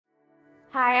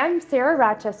Hi, I'm Sarah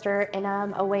Rochester, and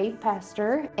I'm a WAVE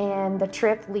pastor and the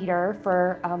trip leader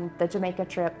for the Jamaica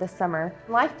trip this summer.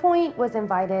 LifePoint was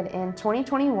invited in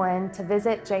 2021 to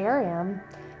visit JRM,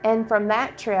 and from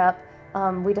that trip,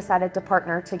 we decided to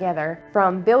partner together.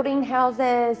 From building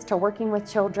houses to working with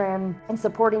children and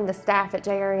supporting the staff at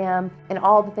JRM and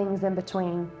all the things in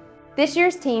between. This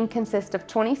year's team consists of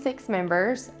 26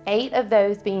 members, 8 of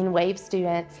those being WAVE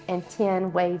students and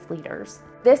 10 WAVE leaders.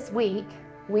 This week,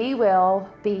 we will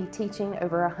be teaching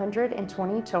over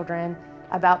 120 children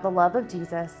about the love of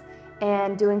Jesus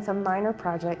and doing some minor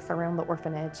projects around the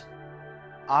orphanage.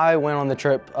 I went on the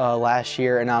trip last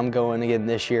year and I'm going again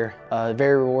this year.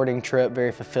 Very rewarding trip,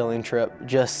 very fulfilling trip.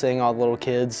 Just seeing all the little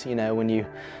kids, you know, when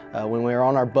we were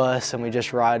on our bus and we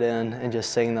just ride in and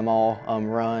just seeing them all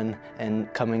run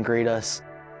and come and greet us.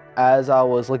 As I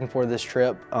was looking for this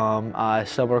trip, I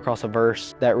stumbled across a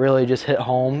verse that really just hit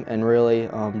home and really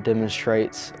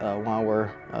demonstrates why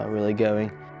we're really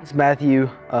going. It's Matthew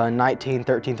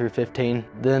 19:13 through 15.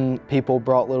 Then people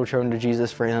brought little children to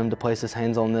Jesus for him to place his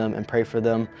hands on them and pray for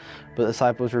them. But the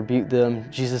disciples rebuked them.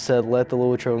 Jesus said, "Let the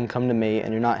little children come to me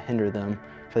and do not hinder them,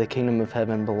 for the kingdom of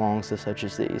heaven belongs to such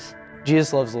as these."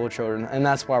 Jesus loves little children, and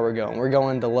that's why we're going. We're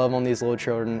going to love on these little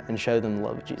children and show them the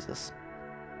love of Jesus.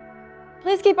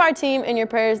 Please keep our team in your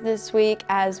prayers this week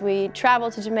as we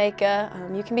travel to Jamaica.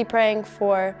 You can be praying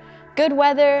for good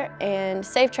weather and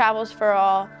safe travels for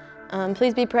all.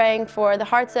 Please be praying for the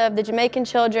hearts of the Jamaican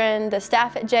children, the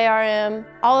staff at JRM,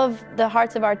 all of the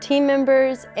hearts of our team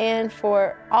members, and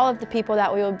for all of the people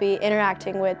that we will be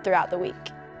interacting with throughout the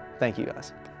week. Thank you,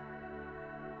 guys.